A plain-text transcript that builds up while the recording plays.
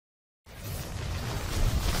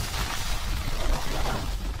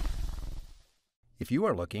If you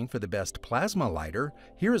are looking for the best plasma lighter,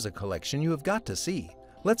 here is a collection you have got to see.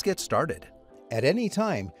 Let's get started. At any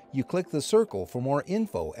time, you click the circle for more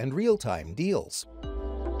info and real-time deals.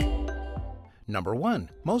 Number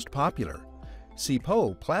 1. Most popular.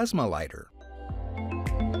 CPO Plasma Lighter.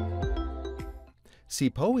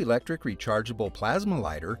 CPO Electric Rechargeable Plasma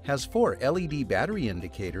Lighter has 4 LED battery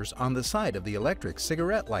indicators on the side of the electric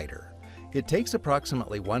cigarette lighter. It takes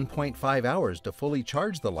approximately 1.5 hours to fully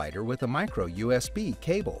charge the lighter with a micro USB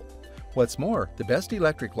cable. What's more, the best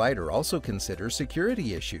electric lighter also considers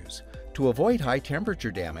security issues. To avoid high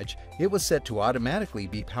temperature damage, it was set to automatically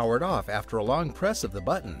be powered off after a long press of the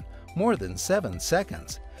button, more than 7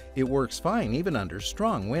 seconds. It works fine even under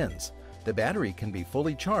strong winds. The battery can be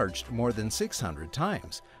fully charged more than 600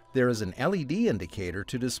 times. There is an LED indicator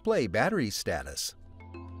to display battery status.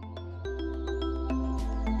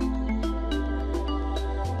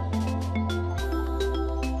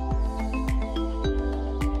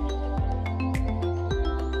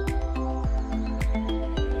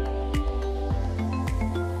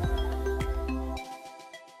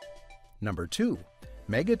 Number 2.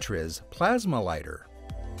 Megatriz Plasma Lighter.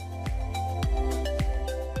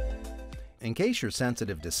 In case you're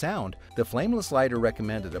sensitive to sound, the flameless lighter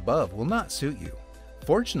recommended above will not suit you.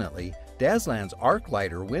 Fortunately, Dazzland's Arc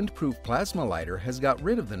Lighter windproof plasma lighter has got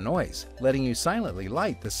rid of the noise, letting you silently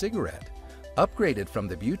light the cigarette. Upgraded from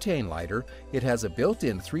the butane lighter, it has a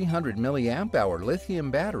built-in 300 mAh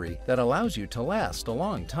lithium battery that allows you to last a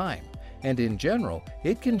long time. And in general,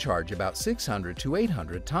 it can charge about 600 to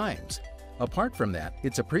 800 times. Apart from that,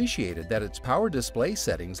 it's appreciated that its power display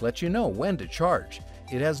settings let you know when to charge.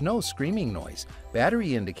 It has no screaming noise.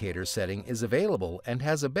 Battery indicator setting is available and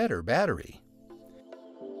has a better battery.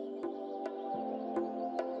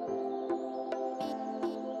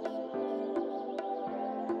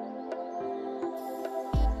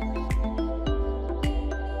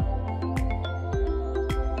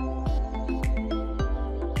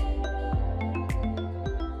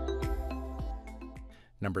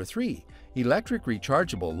 Number 3. Electric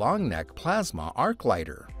Rechargeable Long Neck Plasma Arc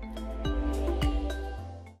Lighter.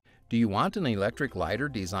 Do you want an electric lighter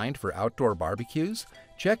designed for outdoor barbecues?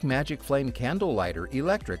 Check Magic Flame Candle Lighter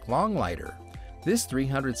Electric Long Lighter. This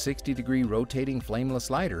 360-degree rotating flameless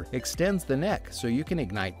lighter extends the neck so you can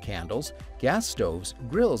ignite candles, gas stoves,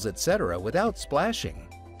 grills, etc. without splashing.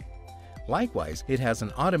 Likewise, it has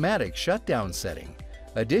an automatic shutdown setting.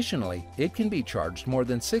 Additionally, it can be charged more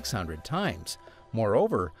than 600 times.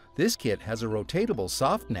 Moreover, this kit has a rotatable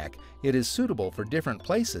soft neck. It is suitable for different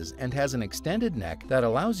places and has an extended neck that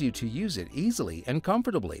allows you to use it easily and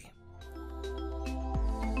comfortably.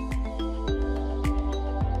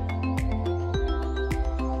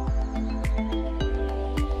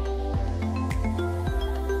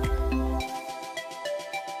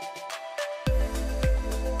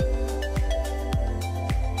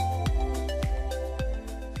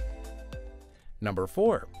 Number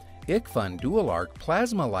 4. ICFUN Dual Arc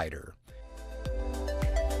Plasma Lighter.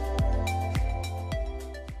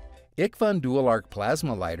 ICFUN Dual Arc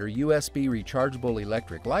Plasma Lighter USB Rechargeable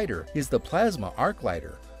Electric Lighter is the plasma arc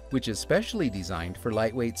lighter, which is specially designed for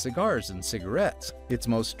lightweight cigars and cigarettes. Its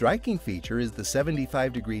most striking feature is the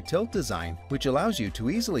 75-degree tilt design, which allows you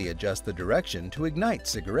to easily adjust the direction to ignite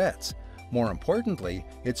cigarettes. More importantly,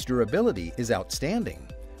 its durability is outstanding.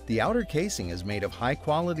 The outer casing is made of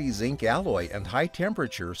high-quality zinc alloy and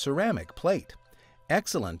high-temperature ceramic plate.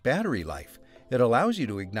 Excellent battery life. It allows you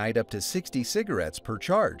to ignite up to 60 cigarettes per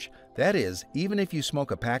charge. That is, even if you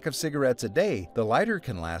smoke a pack of cigarettes a day, the lighter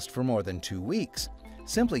can last for more than 2 weeks.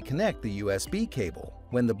 Simply connect the USB cable.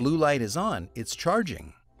 When the blue light is on, it's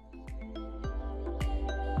charging.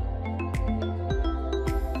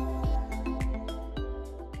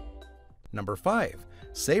 Number 5.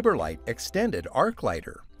 Saberlight Extended Arc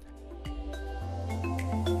Lighter.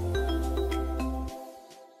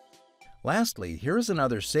 Lastly, here is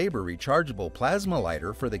another Saber rechargeable plasma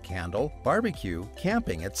lighter for the candle, barbecue,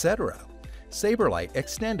 camping, etc. Saberlight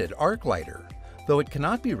Extended Arc Lighter. Though it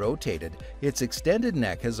cannot be rotated, its extended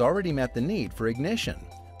neck has already met the need for ignition.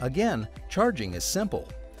 Again, charging is simple.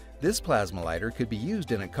 This plasma lighter could be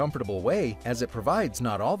used in a comfortable way as it provides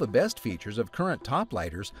not all the best features of current top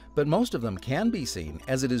lighters, but most of them can be seen,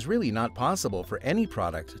 as it is really not possible for any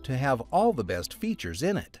product to have all the best features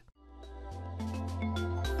in it.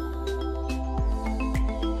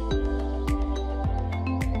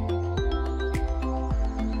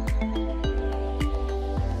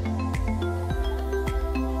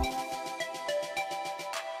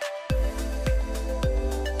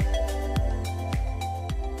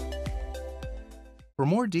 For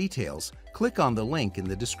more details, click on the link in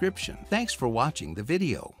the description. Thanks for watching the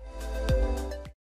video.